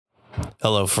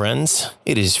Hello, friends.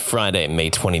 It is Friday, May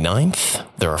 29th.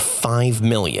 There are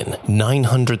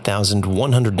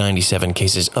 5,900,197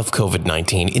 cases of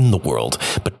COVID-19 in the world,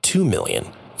 but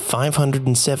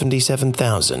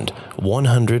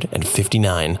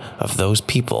 2,577,159 of those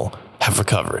people have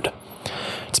recovered.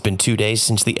 It's been 2 days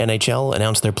since the NHL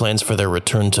announced their plans for their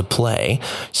return to play,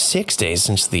 6 days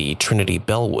since the Trinity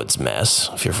Bellwoods mess,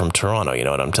 if you're from Toronto, you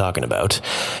know what I'm talking about,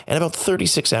 and about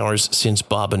 36 hours since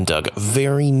Bob and Doug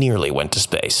very nearly went to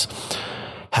space.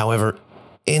 However,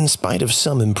 in spite of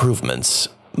some improvements,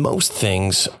 most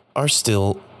things are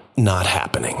still not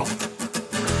happening.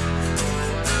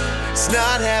 It's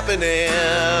not happening.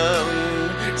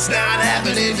 It's not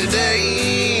happening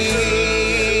today.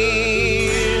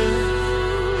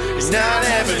 It's not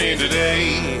happening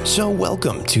today. So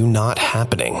welcome to Not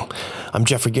Happening. I'm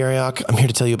Jeffrey Garriock. I'm here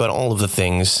to tell you about all of the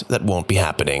things that won't be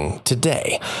happening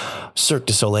today. Cirque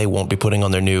du Soleil won't be putting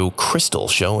on their new Crystal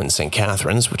show in St.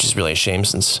 Catharines, which is really a shame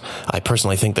since I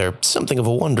personally think they're something of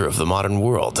a wonder of the modern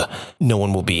world. No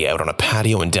one will be out on a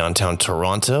patio in downtown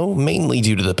Toronto, mainly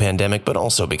due to the pandemic, but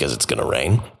also because it's going to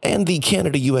rain. And the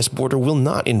Canada-US border will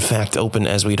not, in fact, open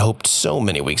as we'd hoped so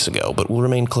many weeks ago, but will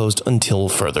remain closed until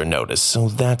further notice, so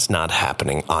that's not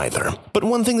happening either. But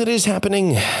one thing that is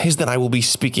happening is that I will be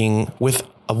speaking with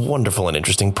a wonderful and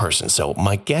interesting person. So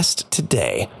my guest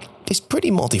today is pretty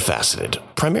multifaceted.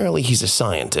 Primarily, he's a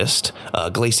scientist, a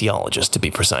glaciologist to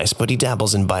be precise, but he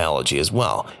dabbles in biology as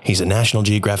well. He's a National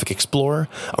Geographic explorer,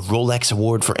 a Rolex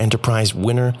Award for Enterprise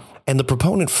winner, and the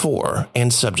proponent for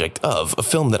and subject of a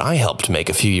film that I helped make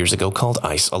a few years ago called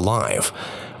Ice Alive.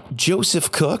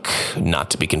 Joseph Cook, not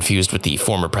to be confused with the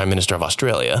former Prime Minister of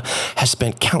Australia, has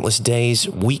spent countless days,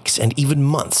 weeks, and even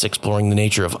months exploring the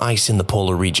nature of ice in the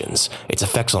polar regions, its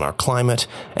effects on our climate,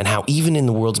 and how even in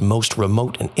the world's most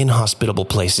remote and inhospitable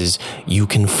places, you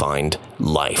can find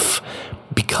life.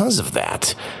 Because of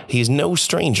that, he is no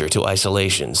stranger to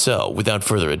isolation. So, without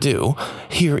further ado,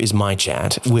 here is my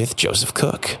chat with Joseph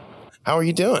Cook. How are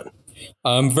you doing?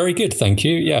 Very good, thank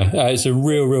you. Yeah, it's a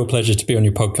real pleasure to be on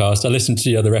your podcast. I listened to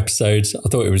the other episodes. I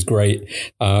thought it was great.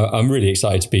 I'm really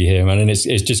excited to be here, man. And it's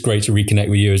just great to reconnect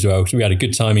with you as well. We had a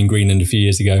good time in Greenland a few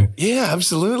years ago. Yeah,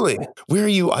 absolutely. Where are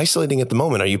you isolating at the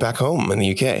moment? Are you back home in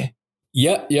the UK?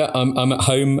 Yeah. I'm at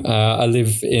home. I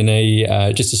live in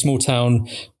just a small town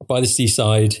by the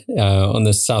seaside on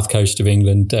the south coast of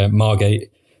England,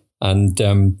 Margate. And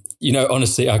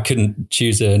honestly, I couldn't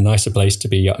choose a nicer place to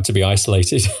be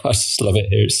isolated. I just love it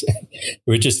here.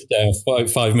 We're just a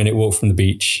 5-minute walk from the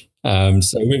beach.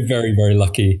 So we're very, very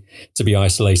lucky to be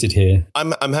isolated here.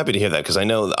 I'm happy to hear that because I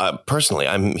know personally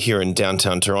I'm here in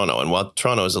downtown Toronto, and while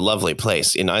Toronto is a lovely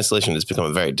place, in isolation it's become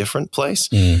a very different place.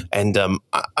 And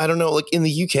I don't know, like in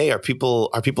the UK, are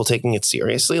people taking it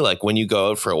seriously? Like when you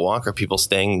go out for a walk, are people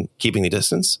keeping the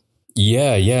distance?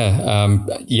 Yeah,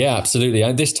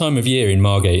 absolutely. This time of year in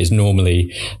Margate is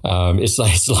normally,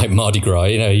 it's like Mardi Gras.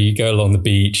 You go along the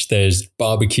beach, there's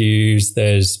barbecues,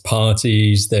 there's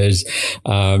parties, there's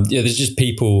just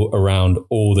people around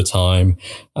all the time.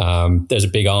 There's a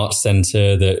big art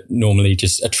centre that normally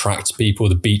just attracts people.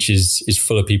 The beach is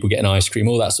full of people getting ice cream,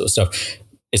 all that sort of stuff.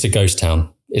 It's a ghost town.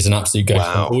 It's an absolute ghost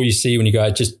town. All you see when you go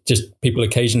out, just people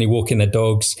occasionally walking their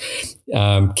dogs,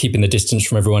 keeping the distance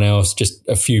from everyone else, just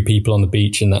a few people on the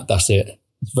beach, and that's it.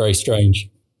 It's very strange.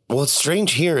 Well, it's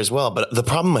strange here as well, but the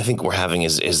problem I think we're having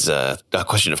is a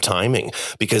question of timing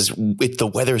because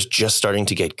the weather's just starting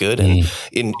to get good. And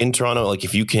in Toronto, like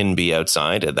if you can be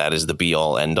outside, that is the be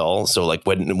all end all. So like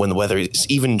when the weather is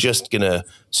even just going to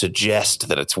suggest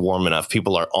that it's warm enough,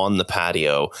 people are on the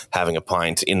patio having a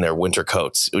pint in their winter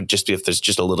coats. It would just be if there's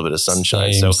just a little bit of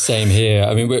sunshine. Same here.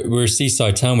 I mean, we're a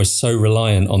seaside town. We're so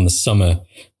reliant on the summer.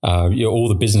 All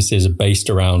the businesses are based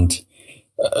around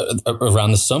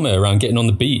the summer, around getting on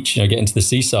the beach, getting to the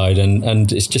seaside,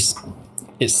 and it's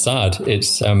sad.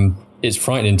 It's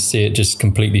frightening to see it just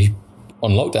completely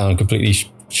on lockdown, completely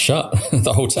shut.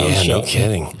 The whole town's shut. No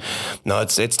kidding. No,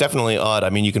 it's definitely odd. I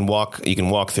mean, you can walk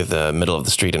through the middle of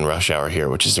the street in rush hour here,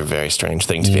 which is a very strange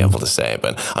thing to be able to say.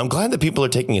 But I'm glad that people are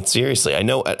taking it seriously. I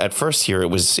know at first here it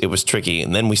was tricky,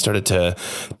 and then we started to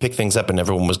pick things up, and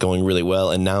everyone was going really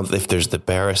well. And now, if there's the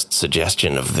barest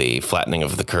suggestion of the flattening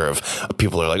of the curve,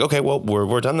 people are like, okay, well,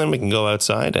 we're done. Then we can go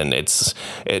outside, and it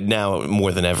now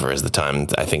more than ever is the time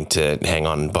I think to hang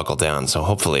on and buckle down. So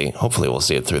hopefully we'll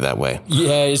see it through that way.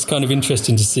 Yeah, it's kind of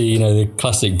interesting to see, the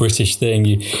classic British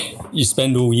thing. You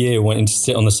spend all year wanting to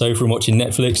sit on the sofa and watching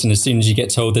Netflix, and as soon as you get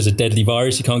told there's a deadly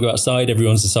virus, you can't go outside,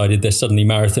 everyone's decided they're suddenly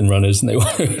marathon runners and they won't.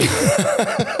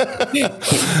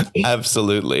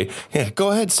 Absolutely. Yeah,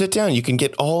 go ahead, sit down. You can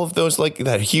get all of those, like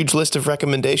that huge list of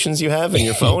recommendations you have in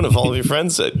your phone of all of your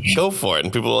friends. Go for it.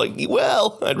 And people are like,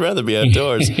 well, I'd rather be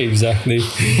outdoors. Exactly.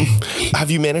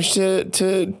 Have you managed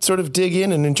to sort of dig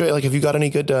in and enjoy? Like, have you got any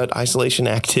good isolation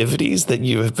activities that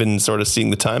you have been sort of seeing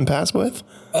the time pass with?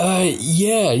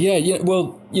 Yeah.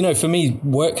 Well, for me,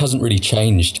 work hasn't really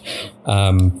changed.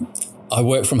 I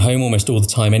work from home almost all the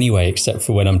time anyway, except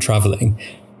for when I'm traveling.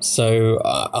 So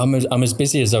I'm as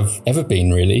busy as I've ever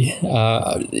been, really.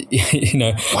 Wow,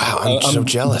 I'm so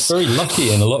jealous. I'm very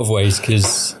lucky in a lot of ways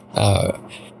because,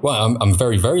 I'm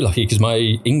very, very lucky because my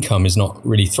income is not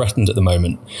really threatened at the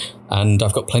moment, and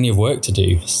I've got plenty of work to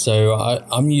do. So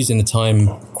I'm using the time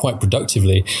quite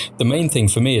productively. The main thing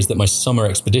for me is that my summer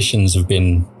expeditions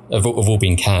have all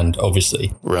been canned,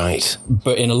 obviously. Right.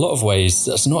 But in a lot of ways,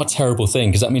 that's not a terrible thing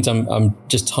because that means I'm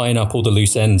just tying up all the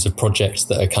loose ends of projects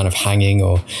that are kind of hanging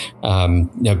or,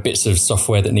 bits of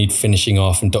software that need finishing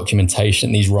off and documentation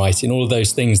that needs writing, all of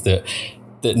those things that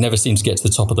never seem to get to the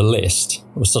top of the list.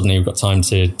 Or suddenly we've got time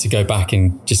to go back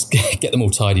and just get them all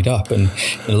tidied up. And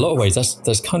in a lot of ways,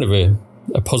 that's kind of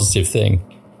a positive thing.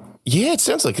 Yeah, it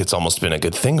sounds like it's almost been a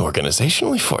good thing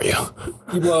organizationally for you.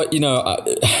 Well,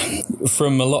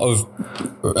 from a lot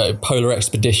of polar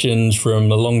expeditions,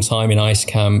 from a long time in ice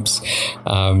camps,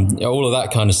 all of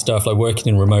that kind of stuff, like working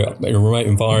in remote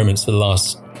environments for the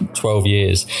last 12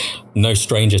 years, no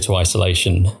stranger to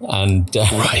isolation. And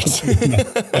right.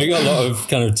 I got a lot of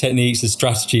kind of techniques and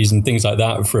strategies and things like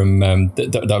that from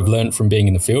that I've learned from being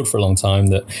in the field for a long time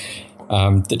that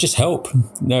just help.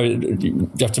 You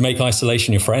have to make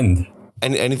isolation your friend.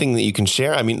 And anything that you can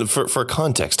share? I mean, for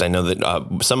context, I know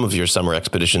that some of your summer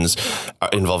expeditions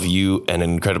involve you and an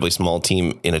incredibly small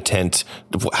team in a tent.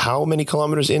 How many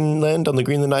kilometers inland on the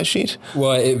Greenland ice sheet?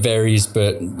 Well, it varies,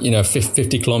 but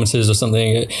 50 kilometers or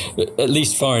something, at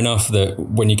least far enough that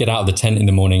when you get out of the tent in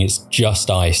the morning, it's just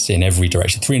ice in every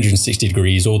direction, 360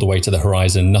 degrees all the way to the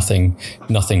horizon, nothing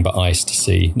but ice to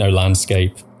see, no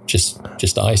landscape, just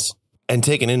ice. And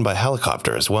taken in by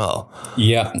helicopter as well.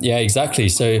 Yeah, exactly.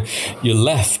 So you're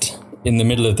left in the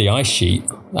middle of the ice sheet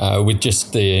with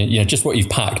just just what you've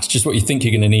packed, just what you think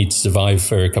you're going to need to survive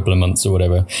for a couple of months or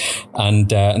whatever, and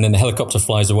then the helicopter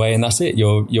flies away, and that's it.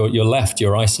 You're left.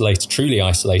 You're isolated, truly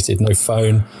isolated. No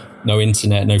phone, no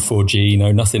internet, no 4G,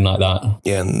 no nothing like that.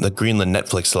 Yeah, and the Greenland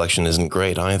Netflix selection isn't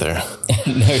great either.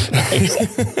 No.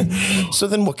 So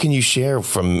then what can you share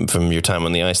from your time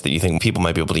on the ice that you think people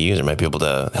might be able to use or might be able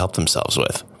to help themselves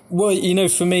with? Well,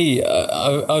 for me,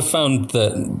 I've found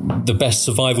that the best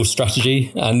survival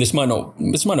strategy, and this might not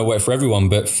work for everyone,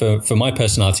 but for my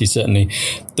personality, certainly,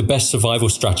 the best survival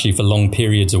strategy for long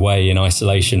periods away in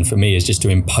isolation for me is just to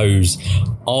impose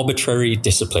arbitrary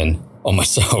discipline on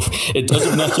myself. It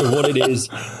doesn't matter what it is,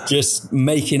 just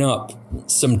making up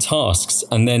some tasks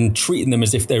and then treating them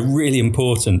as if they're really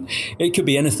important. It could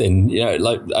be anything,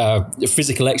 like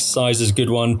physical exercise is a good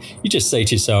one. You just say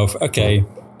to yourself, okay,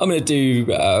 I'm going to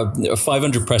do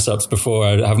 500 press-ups before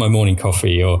I have my morning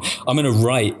coffee, or I'm going to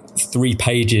write 3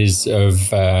 pages in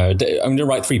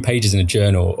a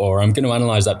journal, or I'm going to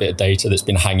analyze that bit of data that's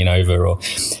been hanging over, or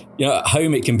at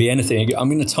home it can be anything. I'm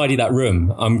going to tidy that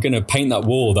room. I'm going to paint that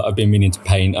wall that I've been meaning to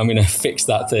paint. I'm going to fix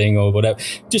that thing or whatever.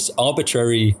 Just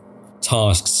arbitrary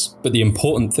tasks. But the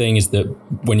important thing is that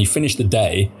when you finish the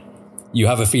day, you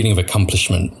have a feeling of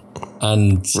accomplishment.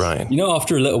 And, right.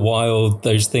 After a little while,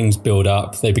 those things build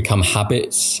up. They become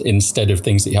habits instead of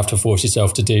things that you have to force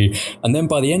yourself to do. And then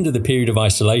by the end of the period of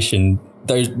isolation,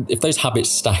 if those habits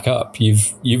stack up,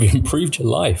 you've improved your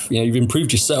life. You've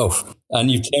improved yourself. And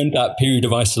you've turned that period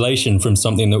of isolation from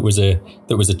something that was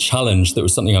a challenge, that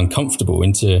was something uncomfortable,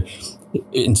 into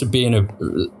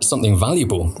being something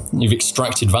valuable. You've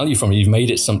extracted value from it. You've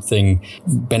made it something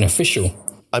beneficial.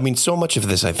 I mean, so much of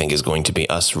this, I think, is going to be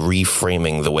us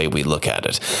reframing the way we look at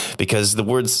it, because the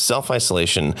words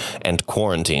self-isolation and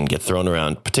quarantine get thrown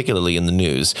around, particularly in the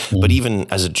news, but even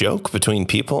as a joke between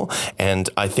people. And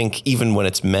I think even when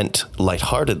it's meant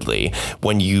lightheartedly,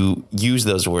 when you use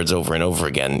those words over and over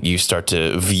again, you start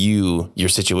to view your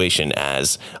situation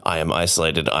as, I am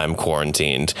isolated, I'm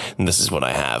quarantined, and this is what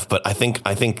I have. But I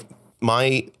think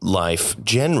my life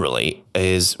generally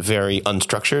is very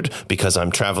unstructured because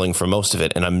I'm traveling for most of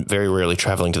it, and I'm very rarely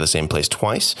traveling to the same place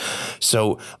twice.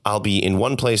 So I'll be in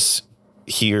one place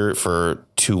here for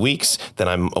 2 weeks, then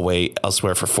I'm away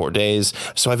elsewhere for 4 days.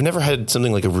 So I've never had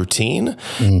something like a routine,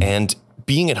 and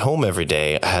being at home every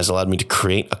day has allowed me to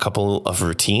create a couple of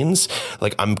routines.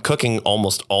 Like, I'm cooking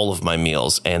almost all of my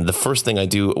meals, and the first thing I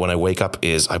do when I wake up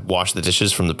is I wash the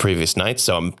dishes from the previous night.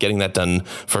 So I'm getting that done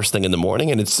first thing in the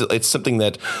morning, and it's something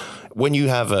that when you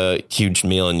have a huge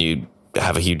meal and you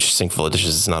have a huge sink full of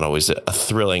dishes, it's not always a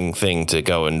thrilling thing to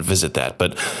go and visit that.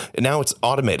 But now it's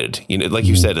automated. You know, like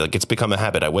you said, like it's become a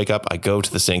habit. I wake up, I go to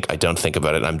the sink, I don't think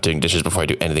about it. I'm doing dishes before I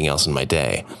do anything else in my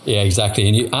day. Yeah, exactly.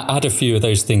 And you add a few of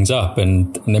those things up,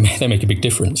 and they make a big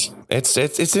difference. It's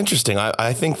interesting.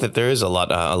 I think that there is a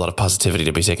lot of positivity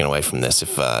to be taken away from this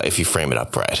if you frame it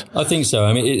up right. I think so.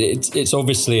 I mean, it's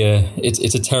obviously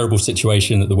it's a terrible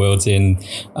situation that the world's in.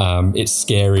 It's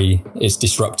scary. It's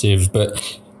disruptive,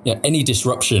 but any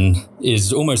disruption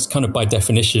is almost kind of by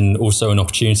definition also an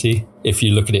opportunity if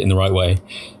you look at it in the right way,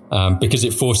 because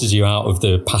it forces you out of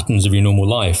the patterns of your normal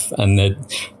life, and that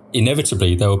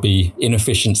inevitably there will be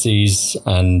inefficiencies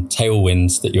and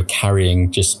tailwinds that you're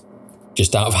carrying just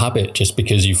out of habit, just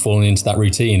because you've fallen into that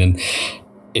routine. And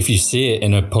if you see it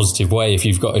in a positive way, if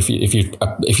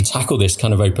you tackle this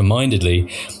kind of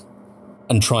open-mindedly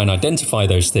and try and identify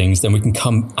those things, then we can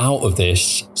come out of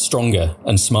this stronger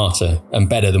and smarter and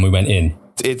better than we went in.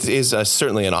 It is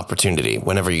certainly an opportunity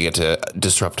whenever you get to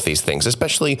disrupt these things,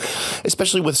 especially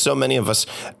with so many of us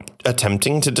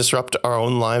attempting to disrupt our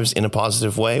own lives in a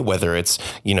positive way, whether it's,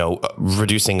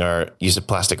 reducing our use of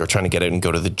plastic or trying to get out and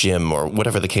go to the gym or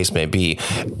whatever the case may be.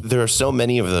 There are so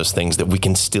many of those things that we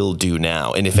can still do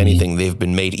now. And if anything, they've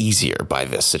been made easier by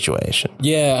this situation.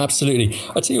 Yeah, absolutely.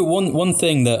 I'll tell you one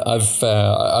thing that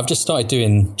I've just started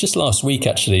doing just last week,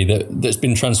 actually, that's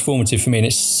been transformative for me. And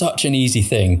it's such an easy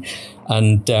thing.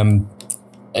 And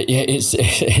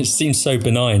it seems so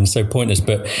benign, so pointless,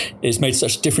 but it's made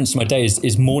such a difference to my day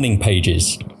is morning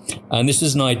pages. And this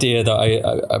is an idea that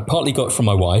I partly got from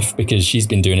my wife, because she's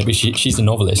been doing it, but she's a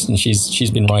novelist, and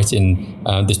she's been writing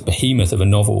this behemoth of a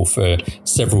novel for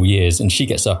several years. And she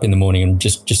gets up in the morning and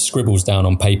just scribbles down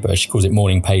on paper. She calls it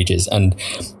morning pages. And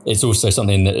it's also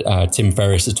something that Tim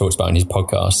Ferriss has talked about in his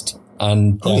podcast.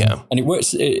 And and it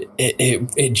works.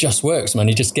 It just works, man.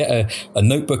 You just get a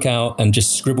notebook out and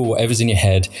just scribble whatever's in your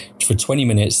head for 20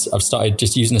 minutes. I've started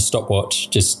just using a stopwatch,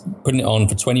 just putting it on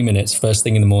for 20 minutes first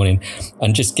thing in the morning,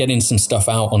 and just getting some stuff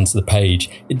out onto the page.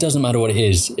 It doesn't matter what it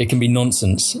is. It can be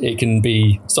nonsense. It can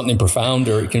be something profound,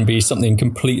 or it can be something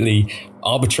completely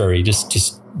arbitrary,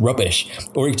 just rubbish,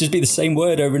 or it could just be the same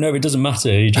word over and over. It doesn't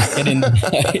matter. You just get in,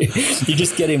 you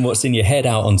just get in what's in your head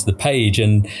out onto the page,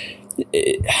 and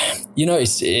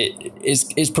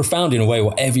it's profound in a way,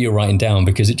 whatever you're writing down,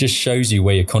 because it just shows you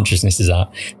where your consciousness is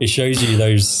at. It shows you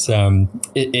those,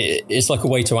 it's like a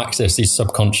way to access these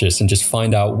subconscious and just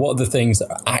find out what are the things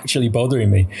that are actually bothering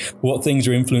me, what things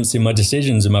are influencing my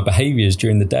decisions and my behaviors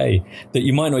during the day that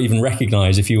you might not even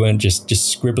recognize if you weren't just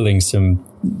scribbling some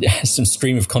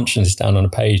stream of consciousness down on a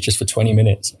page just for 20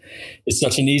 minutes. It's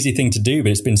such an easy thing to do,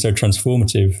 but it's been so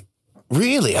transformative.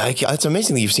 Really? It's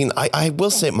amazing that you've seen. I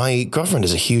will say my girlfriend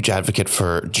is a huge advocate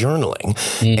for journaling,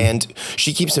 and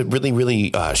she keeps a really,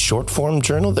 really short form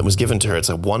journal that was given to her. It's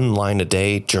a 1 line a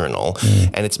day journal,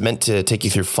 and it's meant to take you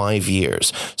through 5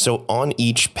 years. So on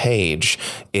each page,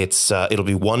 it'll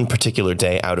be one particular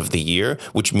day out of the year,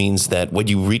 which means that when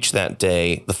you reach that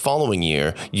day the following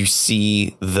year, you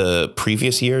see the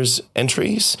previous year's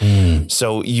entries.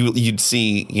 So you'd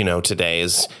see, today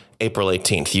is April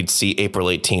 18th. You'd see April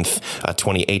 18th,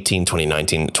 2018,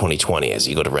 2019, 2020 as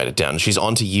you go to write it down. She's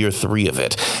on to year 3 of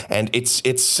it. And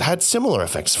it's had similar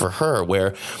effects for her,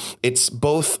 where it's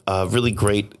both a really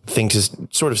great thing to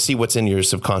sort of see what's in your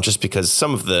subconscious, because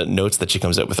some of the notes that she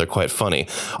comes up with are quite funny.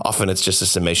 Often it's just a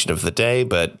summation of the day,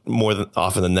 but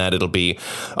often than that, it'll be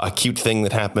a cute thing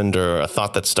that happened or a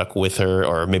thought that stuck with her,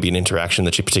 or maybe an interaction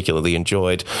that she particularly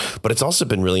enjoyed. But it's also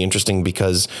been really interesting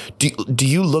because do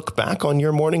you look back on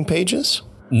your morning pages?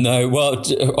 No, well,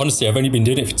 honestly, I've only been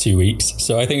doing it for 2 weeks,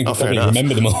 so I think I could probably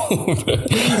remember them all.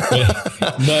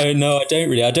 No, I don't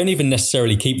really. I don't even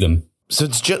necessarily keep them. So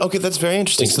it's just okay. That's very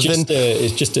interesting.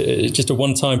 It's just a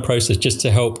one-time process, just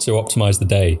to help to optimize the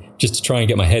day, just to try and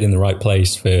get my head in the right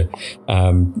place for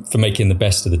making the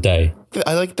best of the day.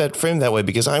 I like that frame that way,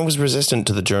 because I was resistant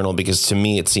to the journal, because to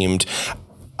me it seemed,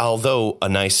 although a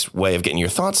nice way of getting your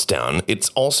thoughts down, it's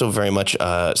also very much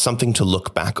something to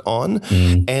look back on.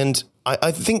 And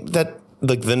I think that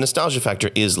the nostalgia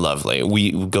factor is lovely.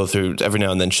 We go through every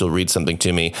now and then. She'll read something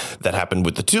to me that happened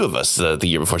with the two of us the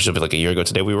year before. She'll be like, a year ago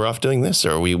today, we were off doing this,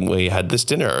 or we had this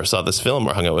dinner, or saw this film,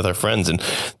 or hung out with our friends. And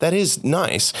that is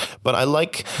nice. But I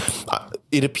like,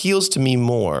 it appeals to me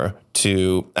more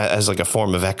as like a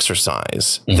form of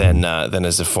exercise than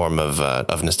as a form of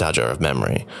nostalgia or of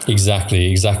memory.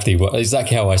 Exactly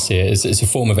how I see it. It's a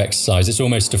form of exercise. It's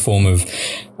almost a form of,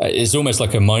 it's almost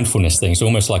like a mindfulness thing. It's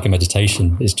almost like a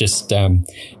meditation. It's just,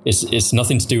 it's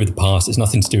nothing to do with the past. It's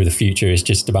nothing to do with the future. It's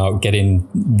just about getting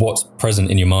what's present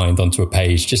in your mind onto a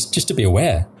page, just to be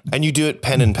aware. And you do it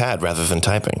pen and pad rather than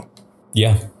typing.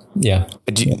 Yeah.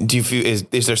 Do you feel,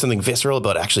 is there something visceral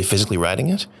about actually physically writing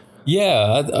it?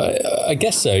 Yeah, I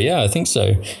guess so. Yeah, I think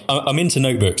so. I'm into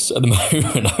notebooks at the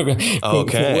moment. For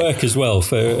work as well.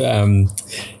 For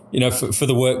for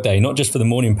the work day, not just for the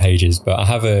morning pages, but I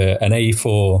have an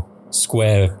A4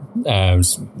 squared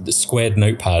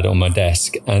notepad on my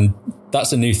desk, and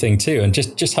that's a new thing too. And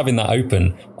just having that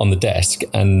open on the desk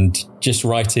and just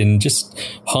writing just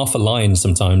half a line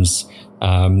sometimes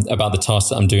about the tasks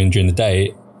that I'm doing during the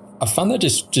day, I found that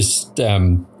just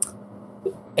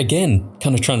again,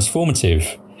 kind of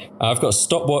transformative. I've got a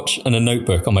stopwatch and a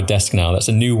notebook on my desk now. That's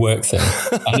a new work thing.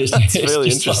 And it's really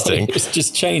interesting. It's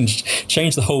just changed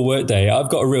the whole work day. I've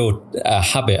got a real a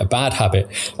bad habit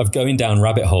of going down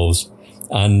rabbit holes.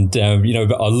 And,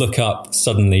 I'll look up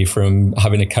suddenly from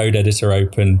having a code editor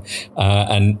open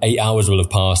and 8 hours will have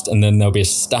passed. And then there'll be a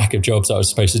stack of jobs that I was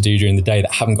supposed to do during the day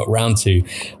that I haven't got round to.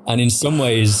 And in some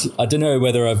ways, I don't know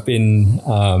whether I've been,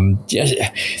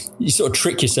 you sort of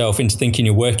trick yourself into thinking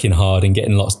you're working hard and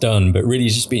getting lots done. But really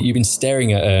you've been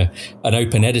staring at an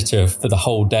open editor for the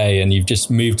whole day, and you've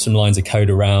just moved some lines of code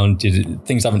around.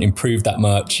 Things haven't improved that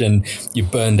much and you're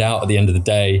burned out at the end of the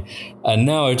day. And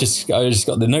now I just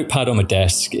got the notepad on my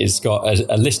desk. It's got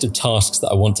a list of tasks that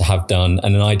I want to have done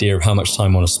and an idea of how much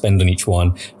time I want to spend on each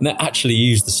one. And then actually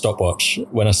use the stopwatch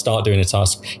when I start doing a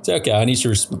task. Say, okay, I need to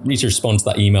respond to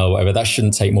that email or whatever. That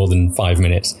shouldn't take more than 5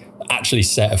 minutes. Actually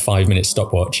set a 5-minute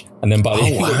stopwatch. And then by the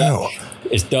end of that,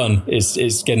 it's done.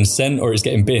 It's getting sent or it's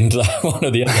getting binned, one or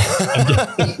the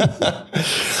other.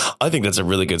 I think that's a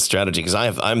really good strategy because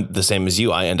I'm the same as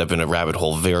you. I end up in a rabbit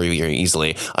hole very, very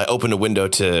easily. I open a window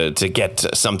to get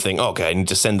something. Okay, I need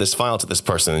to send this file to this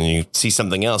person, and you see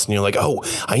something else, and you're like, oh,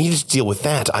 I need to deal with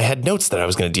that. I had notes that I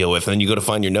was going to deal with, and then you go to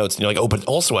find your notes, and you're like, oh, but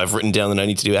also I've written down that I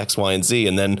need to do X, Y, and Z,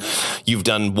 and then you've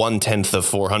done 1/10 of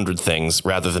 400 things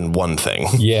rather than one thing.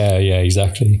 Yeah,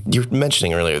 exactly. You were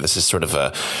mentioning earlier this is sort of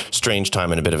a strange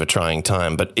time and a bit of a trying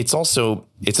time, but it's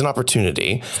an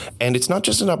opportunity, and it's not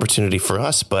just an opportunity for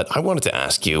us, but I wanted to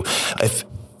ask you if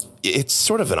it's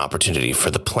sort of an opportunity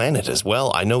for the planet as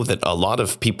well. I know that a lot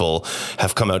of people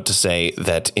have come out to say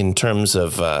that in terms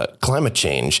of climate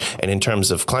change and in terms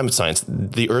of climate science,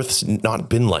 the Earth's not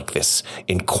been like this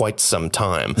in quite some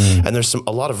time. And there's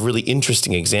a lot of really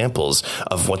interesting examples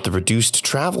of what the reduced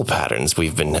travel patterns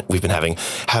we've been having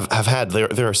have had.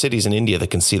 There are cities in India that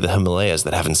can see the Himalayas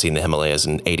that haven't seen the Himalayas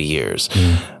in 80 years.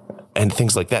 And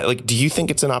things like that. Like, do you think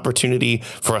it's an opportunity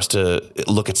for us to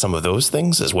look at some of those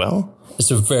things as well?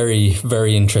 It's a very,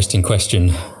 very interesting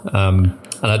question. And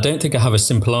I don't think I have a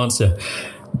simple answer,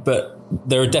 but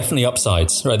there are definitely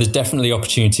upsides, right? There's definitely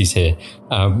opportunities here.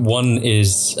 One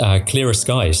is clearer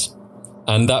skies.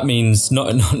 And that means not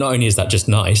only is that just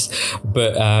nice,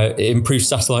 but it improves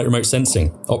satellite remote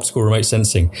sensing, optical remote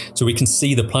sensing. So we can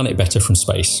see the planet better from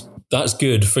space. That's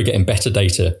good for getting better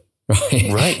data.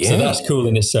 Right. Yeah. So that's cool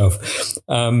in itself.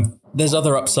 There's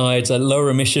other upsides, lower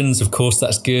emissions. Of course,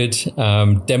 that's good.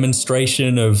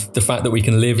 Demonstration of the fact that we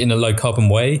can live in a low carbon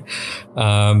way.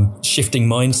 Shifting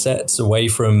mindsets away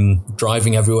from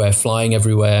driving everywhere, flying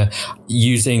everywhere,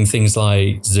 using things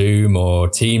like Zoom or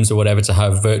Teams or whatever to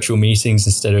have virtual meetings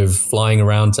instead of flying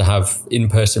around to have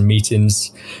in-person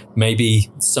meetings. Maybe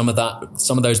some of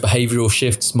those behavioral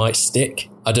shifts might stick.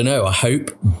 I don't know, I hope,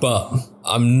 but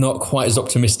I'm not quite as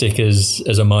optimistic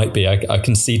as I might be. I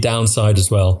can see downside as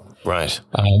well. Right.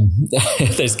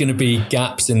 There's going to be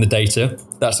gaps in the data.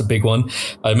 That's a big one.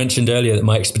 I mentioned earlier that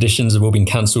my expeditions have all been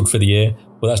cancelled for the year.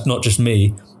 Well, that's not just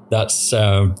me. That's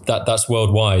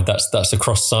worldwide. That's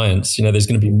across science. There's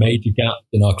going to be major gaps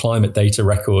in our climate data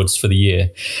records for the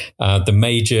year. The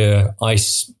major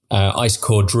ice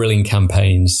core drilling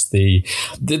campaigns, the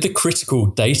critical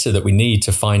data that we need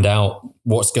to find out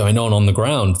what's going on the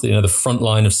ground. The front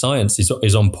line of science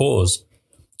is on pause.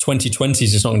 2020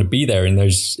 is just not going to be there in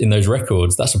those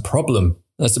records. That's a problem.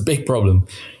 That's a big problem.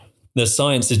 The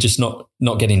science is just not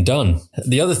getting done.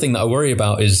 The other thing that I worry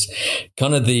about is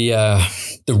kind of the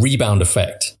rebound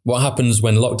effect. What happens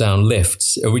when lockdown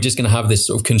lifts? Are we just going to have this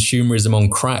sort of consumerism on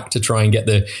crack to try and get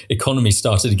the economy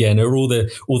started again? Are all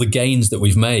the gains that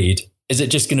we've made? Is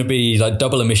it just going to be like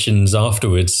double emissions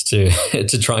afterwards to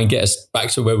try and get us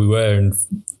back to where we were in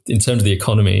in terms of the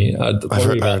economy. I've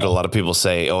heard a lot of people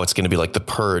say, "Oh, it's going to be like the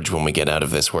Purge when we get out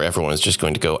of this, where everyone is just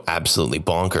going to go absolutely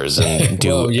bonkers and do."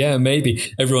 Well, yeah, maybe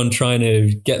everyone trying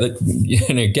to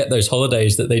get those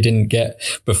holidays that they didn't get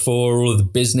before, all of the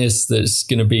business that's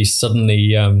going to be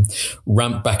suddenly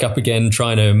ramped back up again,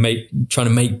 trying to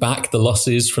make back the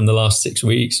losses from the last 6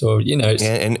 weeks, or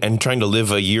and trying to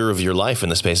live a year of your life in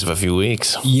the space of a few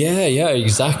weeks. Yeah,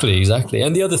 exactly.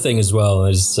 And the other thing as well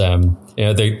is,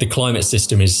 the climate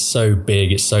system is so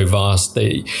big, it's so vast.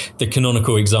 The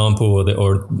canonical example,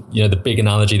 or the big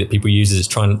analogy that people use is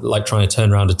trying to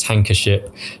turn around a tanker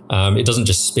ship. It doesn't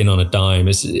just spin on a dime.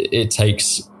 It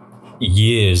takes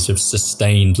years of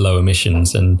sustained low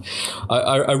emissions. And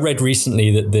I read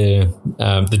recently that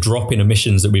the drop in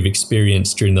emissions that we've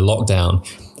experienced during the lockdown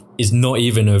is not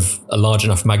even of a large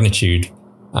enough magnitude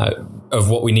of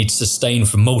what we need to sustain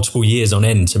for multiple years on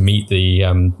end to meet the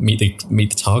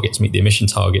emission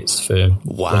targets for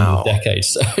decades.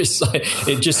 So it's like,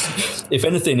 if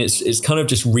anything, it's kind of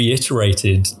just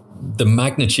reiterated the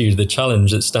magnitude of the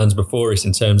challenge that stands before us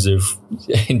in terms of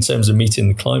meeting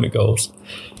the climate goals.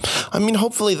 I mean,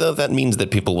 hopefully, though, that means that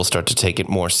people will start to take it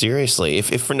more seriously.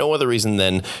 If for no other reason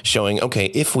than showing, okay,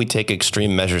 if we take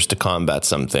extreme measures to combat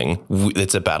something,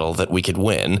 it's a battle that we could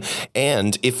win.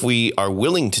 And if we are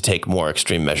willing to take more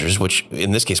extreme measures, which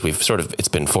in this case, it's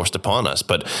been forced upon us,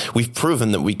 but we've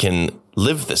proven that we can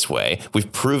live this way.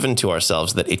 We've proven to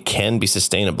ourselves that it can be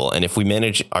sustainable. And if we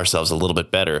manage ourselves a little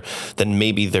bit better, then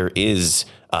maybe there is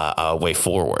a way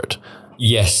forward.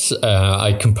 Yes,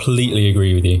 I completely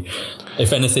agree with you.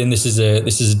 If anything, this is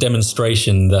a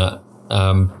demonstration that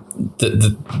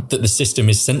that the system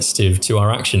is sensitive to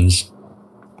our actions.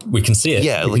 We can see it.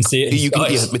 Yeah, we can see it.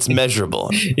 It's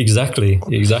measurable. Exactly.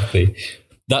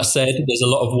 That said, there's a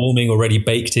lot of warming already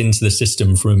baked into the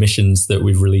system from emissions that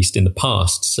we've released in the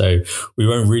past. So we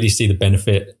won't really see the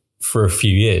benefit for a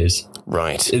few years.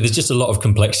 Right. There's just a lot of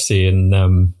complexity,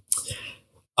 and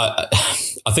I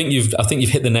think you've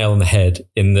hit the nail on the head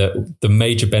in the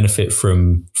major benefit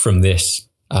from this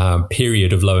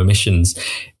period of low emissions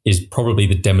is probably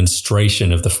the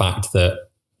demonstration of the fact that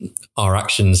our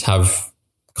actions have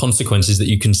consequences that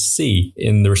you can see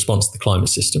in the response to the climate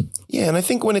system. Yeah, and I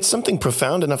think when it's something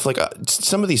profound enough, like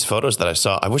some of these photos that I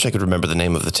saw, I wish I could remember the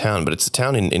name of the town, but it's a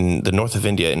town in the north of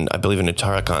India, I believe in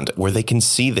Uttarakhand, where they can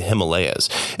see the Himalayas.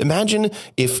 Imagine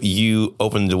if you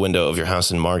opened the window of your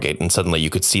house in Margate and suddenly you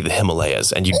could see the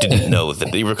Himalayas and you didn't know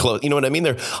that they were close. You know what I mean?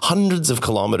 They're hundreds of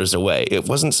kilometers away. It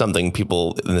wasn't something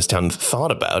people in this town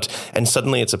thought about, and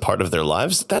suddenly it's a part of their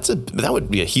lives. That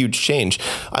would be a huge change.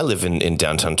 I live in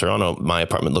downtown Toronto. My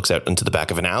apartment looks out into the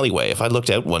back of an alleyway. If I looked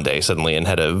out one day suddenly and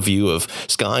had a view of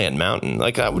sky and mountain,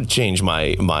 like that would change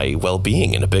my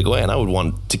well-being in a big way, and I would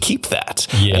want to keep that.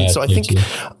 Yeah, and so I think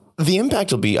the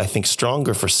impact will be, I think,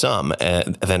 stronger for some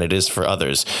than it is for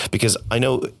others, because I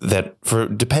know that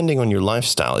depending on your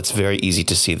lifestyle, it's very easy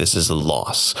to see this as a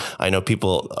loss. I know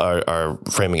people are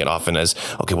framing it often as,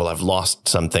 okay, well, I've lost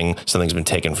something, something's been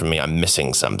taken from me, I'm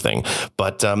missing something.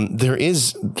 But there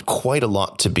is quite a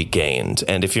lot to be gained.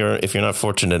 And if you're not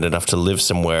fortunate enough to live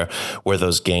somewhere where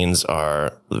those gains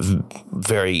are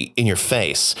very in your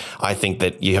face, I think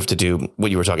that you have to do what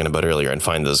you were talking about earlier and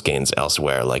find those gains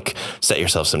elsewhere, like set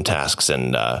yourself some tasks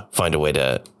and find a way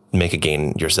to make a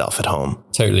gain yourself at home.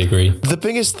 Totally agree. The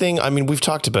biggest thing, I mean, we've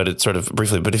talked about it sort of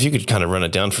briefly, but if you could kind of run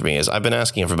it down for me, is I've been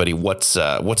asking everybody what's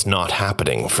not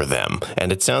happening for them.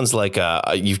 And it sounds like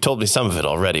you've told me some of it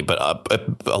already, but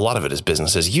a lot of it is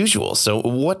business as usual. So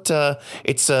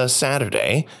it's a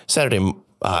Saturday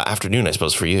afternoon, I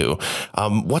suppose, for you.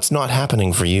 What's not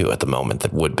happening for you at the moment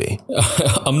that would be?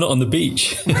 I'm not on the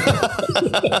beach.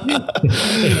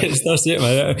 That's it,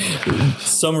 man.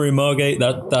 Summer in Margate.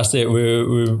 That's it.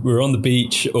 We're on the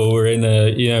beach, or we're in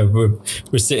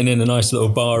we're sitting in a nice little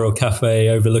bar or cafe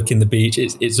overlooking the beach.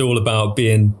 It's all about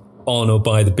being on or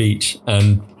by the beach,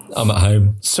 and I'm at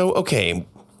home. So, okay.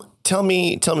 Tell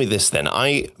me this then.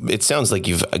 It sounds like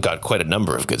you've got quite a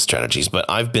number of good strategies, but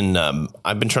I've been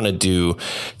trying to do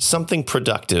something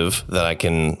productive that I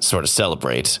can sort of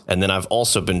celebrate, and then I've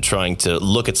also been trying to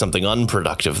look at something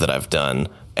unproductive that I've done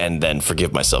and then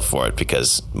forgive myself for it,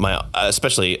 because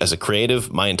especially as a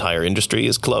creative, my entire industry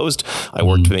is closed. I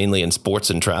worked mainly in sports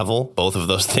and travel. Both of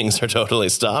those things are totally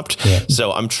stopped. Yeah.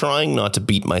 So I'm trying not to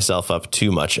beat myself up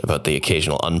too much about the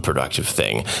occasional unproductive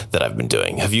thing that I've been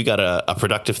doing. Have you got a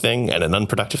productive thing and an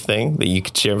unproductive thing that you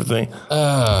could share with me?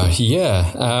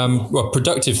 Well,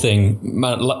 productive thing,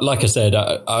 man, like I said,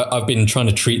 I've been trying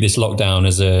to treat this lockdown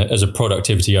as a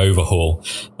productivity overhaul.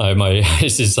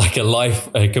 This is like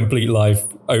a complete life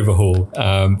overhaul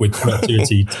with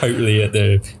productivity totally at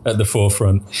the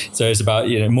forefront. So it's about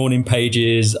morning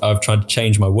pages. I've tried to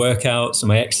change my workouts and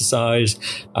my exercise.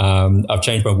 I've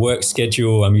changed my work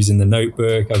schedule. I'm using the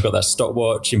notebook. I've got that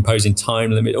stopwatch, imposing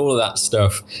time limit, all of that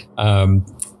stuff.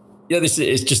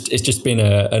 It's just been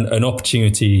an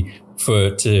opportunity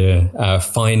to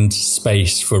find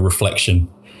space for reflection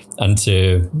and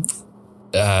to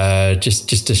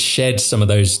just to shed some of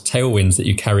those tailwinds that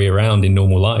you carry around in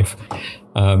normal life.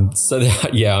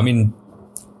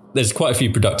 There's quite a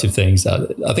few productive things.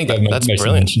 I think I've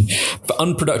mostly mentioned. For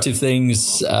unproductive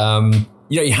things,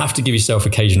 you have to give yourself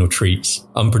occasional treats,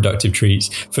 unproductive treats.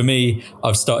 For me,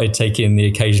 I've started taking the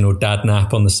occasional dad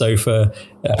nap on the sofa.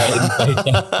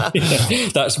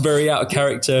 That's very out of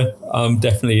character. I'm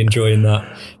definitely enjoying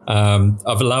that.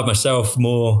 I've allowed myself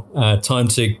more time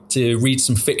to read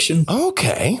some fiction.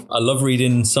 Okay. I love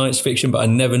reading science fiction, but I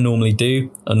never normally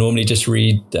do. I normally just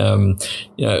read,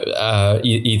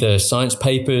 either science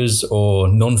papers or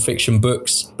non-fiction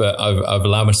books, but I've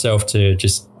allowed myself to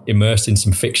just immerse in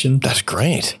some fiction. That's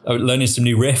great. Learning some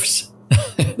new riffs.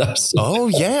 Oh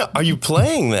yeah, are you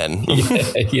playing then?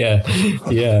 yeah,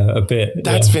 a bit.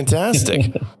 That's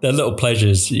fantastic. They're little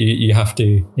pleasures. You have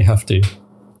to.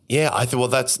 Yeah,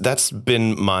 that's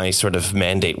been my sort of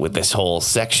mandate with this whole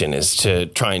section, is to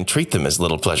try and treat them as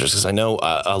little pleasures, because I know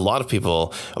a lot of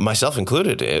people, myself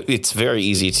included, it's very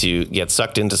easy to get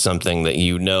sucked into something that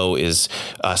is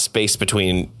a space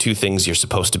between two things you're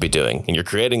supposed to be doing, and you're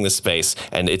creating this space,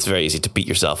 and it's very easy to beat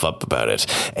yourself up about it.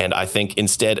 And I think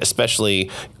instead, especially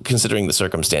considering the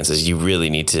circumstances, you really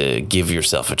need to give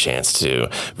yourself a chance to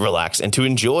relax and to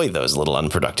enjoy those little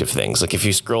unproductive things. Like if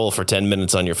you scroll for 10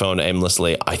 minutes on your phone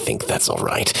aimlessly, I think that's all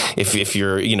right. If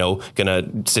you're, gonna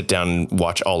sit down and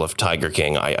watch all of Tiger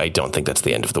King, I don't think that's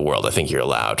the end of the world. I think you're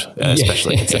allowed,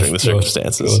 especially considering the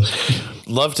circumstances.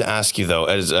 Love to ask you though,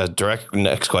 as a direct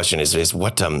next question is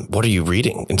what are you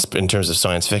reading in terms of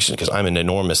science fiction? Because I'm an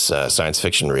enormous science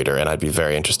fiction reader, and I'd be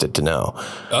very interested to know.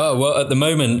 Oh well, at the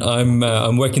moment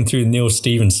I'm working through Neil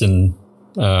Stephenson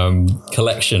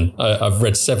collection. I've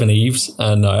read Seven Eves,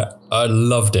 and I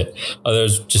loved it. It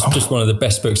was just one of the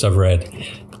best books I've read.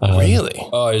 Really?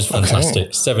 Oh, it was fantastic.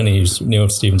 Okay. Seven Eves, Neil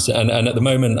Stephenson. And at the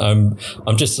moment,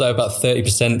 I'm just about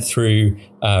 30% through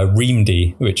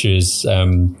Reamdy, which is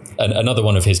another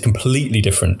one of his, completely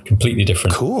different.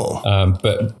 Cool.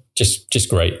 But just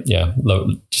great. Yeah,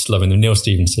 just loving them. Neil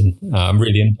Stephenson. I'm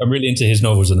really into his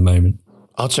novels at the moment.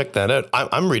 I'll check that out.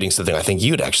 I'm reading something I think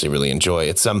you'd actually really enjoy.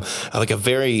 It's like a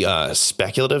very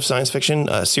speculative science fiction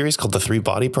series called The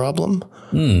Three-Body Problem.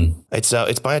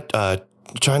 It's by a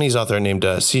Chinese author named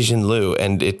Cixin Liu,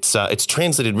 and it's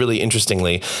translated really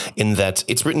interestingly in that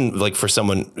it's written like for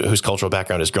someone whose cultural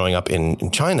background is growing up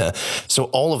in China. So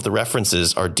all of the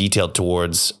references are detailed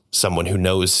towards someone who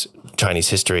knows Chinese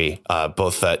history,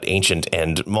 both ancient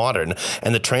and modern.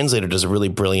 And the translator does a really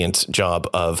brilliant job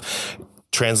of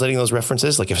translating those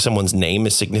references. Like if someone's name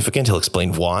is significant, he'll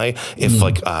explain why. If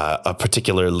a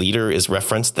particular leader is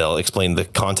referenced, they'll explain the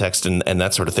context and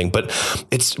that sort of thing. But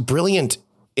it's brilliant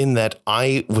in that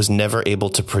I was never able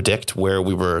to predict where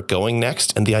we were going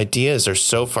next. And the ideas are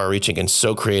so far reaching and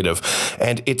so creative.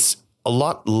 And it's a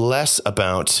lot less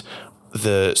about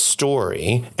the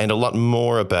story and a lot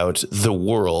more about the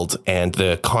world and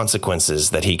the consequences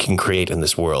that he can create in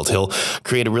this world. He'll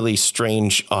create a really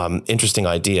strange, interesting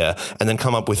idea and then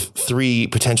come up with 3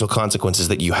 potential consequences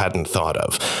that you hadn't thought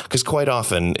of. Because quite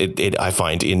often I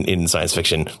find in science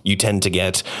fiction, you tend to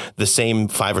get the same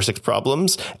 5 or 6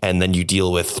 problems and then you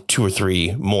deal with 2 or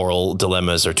 3 moral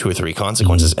dilemmas or 2 or 3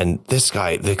 consequences. And this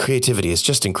guy, the creativity is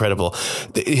just incredible.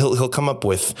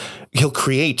 He'll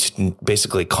create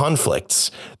basically conflict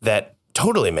that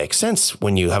totally makes sense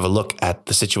when you have a look at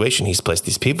the situation he's placed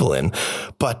these people in.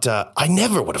 But I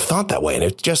never would have thought that way. And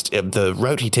the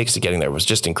route he takes to getting there was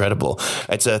just incredible.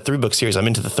 It's a 3-book series. I'm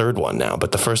into the 3rd one now,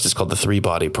 but the first is called The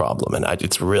Three-Body Problem. And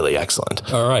it's really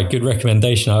excellent. All right. Good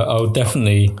recommendation. I'll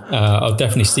definitely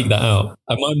seek that out.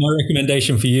 My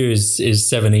recommendation for you is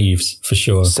Seven Eves for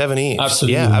sure. Seven Eves.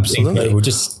 Absolutely. Yeah, absolutely. Incredible.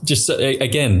 Just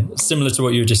again, similar to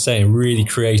what you were just saying, really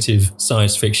creative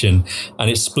science fiction. And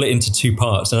it's split into 2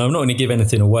 parts. And I'm not going to give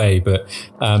anything away, but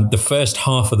the first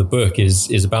half of the book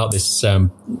is about this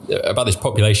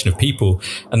population of people.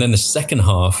 And then the second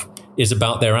half is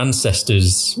about their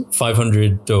ancestors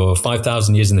 500 or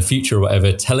 5,000 years in the future or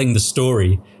whatever, telling the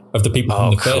story of the people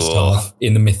from the first half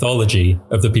in the mythology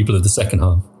of the people of the second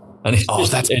half. And it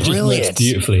just works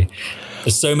beautifully.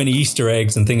 There's so many Easter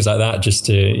eggs and things like that just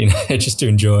to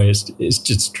enjoy. It's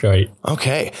just great.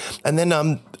 Okay. And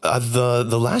then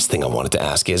the last thing I wanted to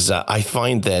ask is I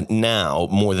find that now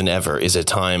more than ever is a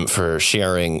time for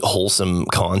sharing wholesome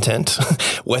content,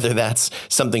 whether that's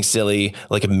something silly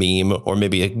like a meme or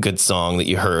maybe a good song that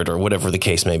you heard or whatever the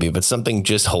case may be, but something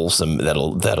just wholesome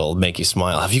that'll make you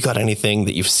smile. Have you got anything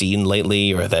that you've seen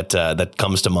lately or that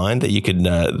comes to mind that you could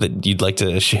that you'd like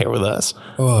to share with us?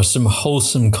 Oh, some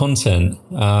wholesome content.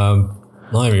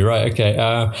 Blimey, right? Okay.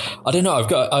 I don't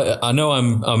know. I know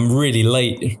I'm really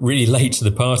late to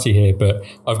the party here, but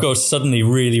I've got suddenly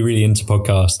really into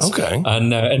podcasts. Okay.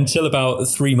 And until about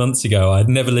 3 months ago, I'd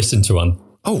never listened to one.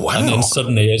 Oh, wow. And then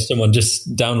suddenly someone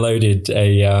just downloaded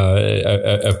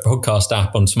a podcast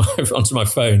app onto my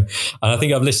phone. And I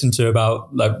think I've listened to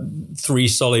about like 3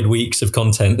 solid weeks of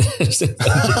content,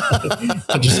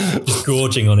 just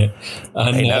gorging on it.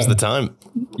 And, hey, now's the time.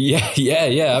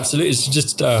 Yeah, absolutely. It's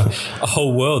just a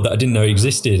whole world that I didn't know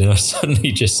existed. And I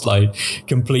suddenly just like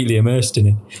completely immersed in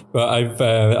it. But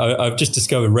I've just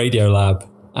discovered Radiolab.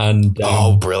 And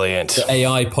brilliant! The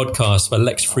AI podcast by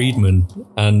Lex Friedman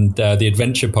and the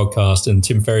Adventure podcast and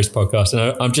Tim Ferriss podcast,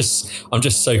 and I'm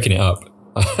just soaking it up.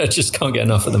 I just can't get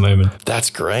enough at the moment. That's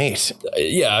great.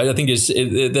 Yeah, I think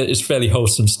it's fairly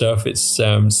wholesome stuff. It's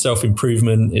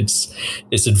self-improvement.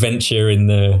 It's adventure in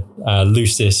the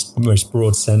loosest, most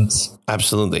broad sense.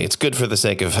 Absolutely. It's good for the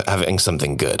sake of having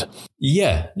something good.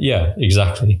 Yeah,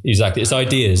 exactly. It's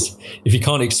ideas. If you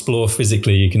can't explore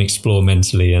physically, you can explore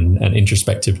mentally and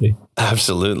introspectively.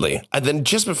 Absolutely. And then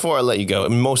just before I let you go,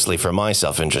 mostly for my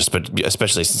self-interest, but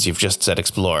especially since you've just said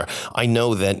explore, I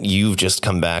know that you've just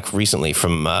come back recently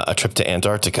from a trip to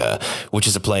Antarctica, which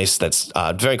is a place that's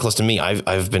very close to me.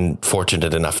 I've been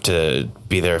fortunate enough to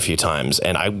be there a few times,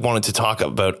 and I wanted to talk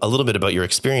about a little bit about your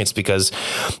experience because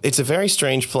it's a very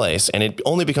strange place, and it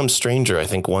only becomes stranger, I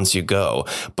think, once you go.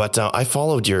 But I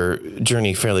followed your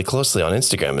journey fairly closely on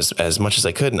Instagram as much as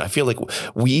I could, and I feel like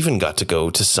we even got to go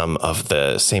to some of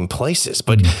the same places.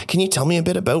 But can you tell me a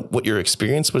bit about what your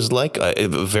experience was like? A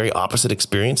very opposite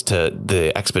experience to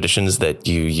the expeditions that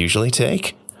you usually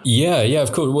take? Yeah,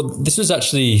 of course. Well, this was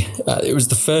actually, it was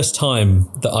the first time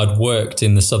that I'd worked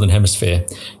in the Southern Hemisphere.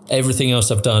 Everything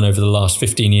else I've done over the last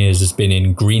 15 years has been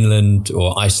in Greenland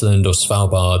or Iceland or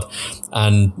Svalbard.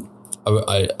 And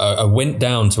I went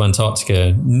down to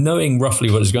Antarctica knowing roughly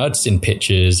what it was going. I'd seen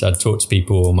pictures, I'd talked to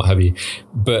people and what have you,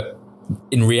 but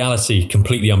in reality,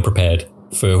 completely unprepared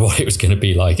for what it was going to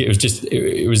be like. It was just,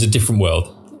 it was a different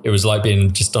world. It was like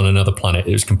being just on another planet.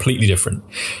 It was completely different.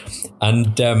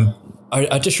 And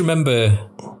I just remember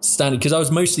standing, because I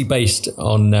was mostly based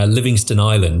on Livingston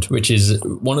Island, which is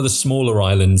one of the smaller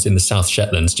islands in the South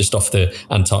Shetlands, just off the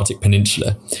Antarctic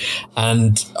Peninsula.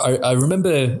 And I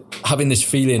remember having this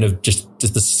feeling of just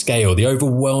the scale, the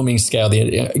overwhelming scale,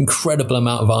 the incredible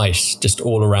amount of ice just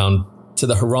all around to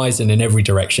the horizon in every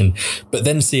direction. But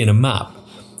then seeing a map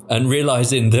and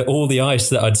realizing that all the ice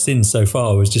that I'd seen so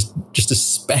far was just a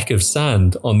speck of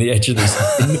sand on the edge of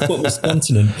this enormous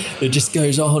continent that just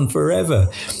goes on forever.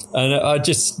 And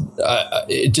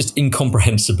it just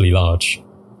incomprehensibly large.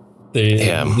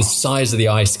 The size of the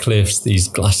ice cliffs, these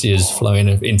glaciers flowing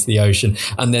into the ocean,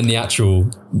 and then the actual,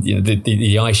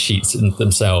 the ice sheets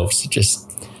themselves,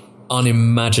 just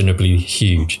unimaginably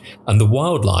huge. And the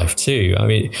wildlife too. I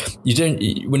mean,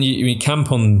 when you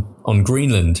camp on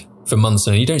Greenland for months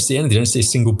and you don't see anything, you don't see a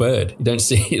single bird, you don't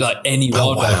see like any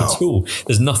wildlife at all.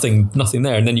 There's nothing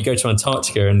there. And then you go to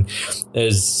Antarctica and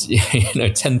there's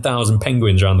 10,000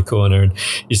 penguins around the corner, and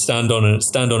you stand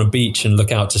on a beach and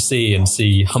look out to sea and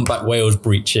see humpback whales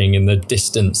breaching in the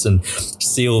distance and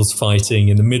seals fighting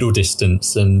in the middle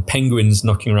distance and penguins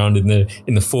knocking around in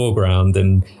the foreground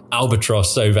and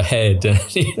albatross overhead,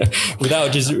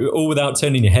 without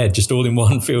turning your head, just all in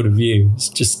one field of view.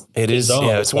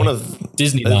 It's one of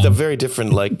Disneyland. The very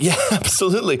different,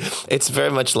 absolutely. It's very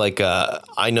much like,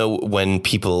 I know when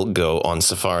people go on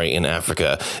safari in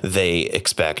Africa, they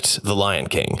expect the Lion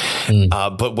King.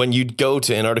 But when you go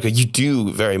to Antarctica, you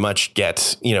do very much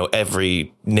get,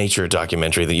 every nature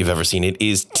documentary that you've ever seen. It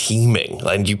is teeming,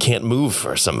 and you can't move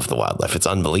for some of the wildlife. It's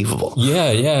unbelievable.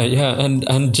 Yeah.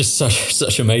 And just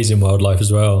such amazing wildlife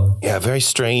as well. Yeah, very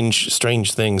strange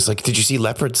things. Like, did you see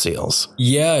leopard seals?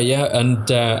 Yeah, and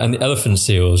the elephant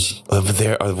seals.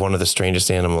 They are one of the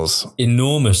strangest animals.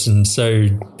 Enormous and so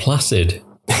placid.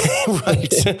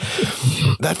 Right.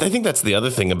 I think that's the other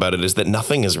thing about it, is that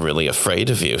nothing is really afraid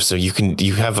of you. So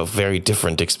you have a very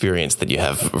different experience that you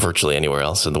have virtually anywhere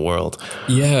else in the world.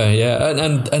 Yeah.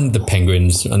 And the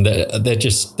penguins, and they're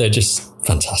just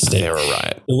fantastic. They're a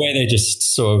riot. The way they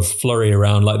just sort of flurry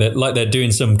around like they're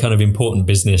doing some kind of important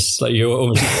business. Like you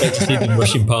almost expect to see them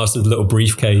rushing past with a little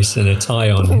briefcase and a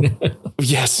tie on.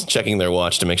 Yes, checking their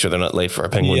watch to make sure they're not late for a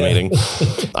penguin meeting.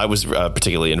 I was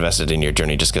particularly invested in your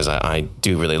journey just because I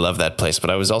do really love that place, but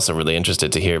I was also really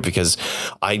interested to hear because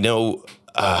I know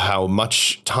how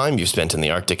much time you've spent in the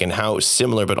Arctic and how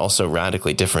similar but also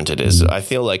radically different it is. I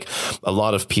feel like a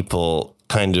lot of people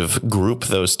kind of group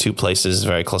those two places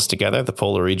very close together. The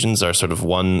polar regions are sort of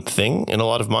one thing in a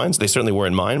lot of minds. They certainly were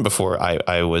in mine before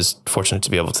I was fortunate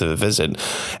to be able to visit.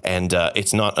 And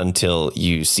it's not until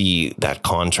you see that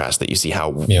contrast that you see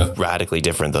how radically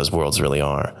different those worlds really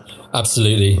are.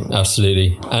 Absolutely.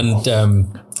 And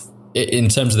in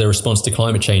terms of their response to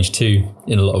climate change too,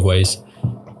 in a lot of ways.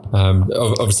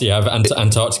 Obviously,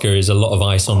 Antarctica is a lot of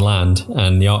ice on land,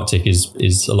 and the Arctic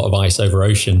is a lot of ice over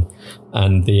ocean.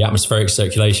 And the atmospheric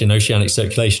circulation, oceanic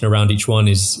circulation around each one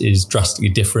is drastically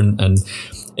different. And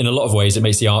in a lot of ways, it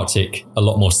makes the Arctic a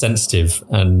lot more sensitive.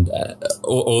 And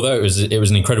although it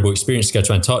was an incredible experience to go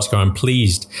to Antarctica, I'm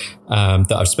pleased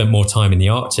that I've spent more time in the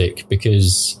Arctic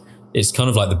because it's kind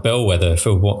of like the bellwether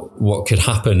for what could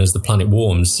happen as the planet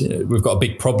warms. We've got a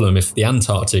big problem if the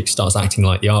Antarctic starts acting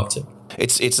like the Arctic.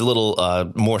 It's a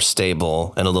little more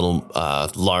stable and a little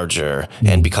larger,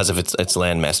 and because of its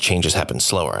landmass, changes happen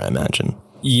slower, I imagine.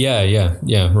 Yeah,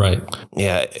 right.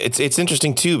 Yeah, it's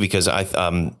interesting too because I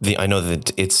know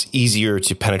that it's easier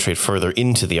to penetrate further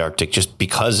into the Arctic just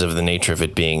because of the nature of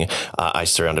it being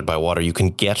ice surrounded by water. You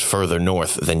can get further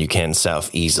north than you can south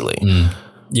easily.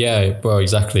 Yeah, well,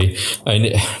 exactly.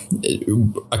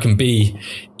 I can be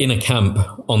in a camp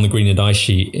on the Greenland ice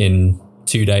sheet in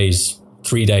 2 days.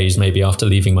 3 days maybe after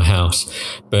leaving my house,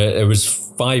 but it was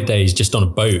 5 days just on a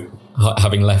boat,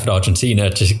 having left Argentina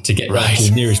to get right to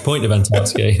the nearest point of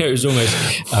Antarctica. It was almost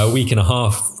a week and a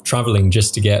half traveling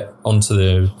just to get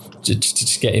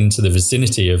to get into the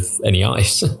vicinity of any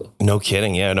ice. No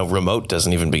kidding. Yeah, no, remote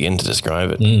doesn't even begin to describe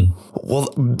it.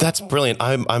 Well, that's brilliant.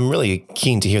 I'm really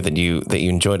keen to hear that you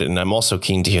enjoyed it, and I'm also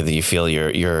keen to hear that you feel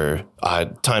your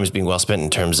time is being well spent in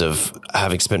terms of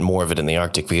having spent more of it in the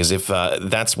Arctic. Because if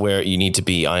that's where you need to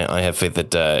be, I have faith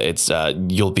that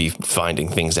you'll be finding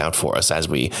things out for us as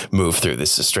we move through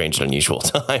this strange and unusual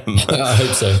time. I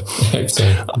hope so.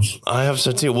 I hope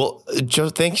so too. Well, Joe,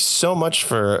 thank you so much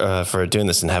for doing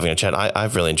this and having a chat.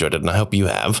 I've really enjoyed it, and I hope you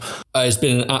have. It's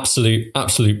been an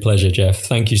absolute pleasure, Jeff.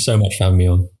 Thank you so much for having me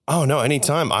on. Oh, no,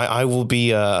 anytime. I will be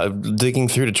digging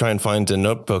through to try and find a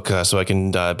notebook so I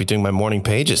can be doing my morning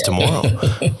pages tomorrow.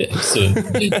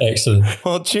 Excellent.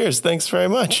 Well, cheers. Thanks very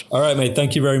much. All right, mate.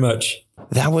 Thank you very much.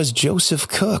 That was Joseph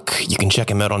Cook. You can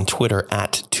check him out on Twitter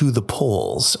at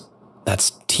 @ToThePoles.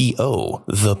 That's TO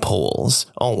the Poles,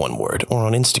 all one word, or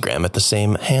on Instagram at the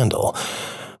same handle.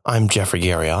 I'm Jeffrey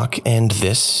Garriock, and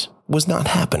this was Not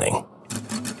Happening.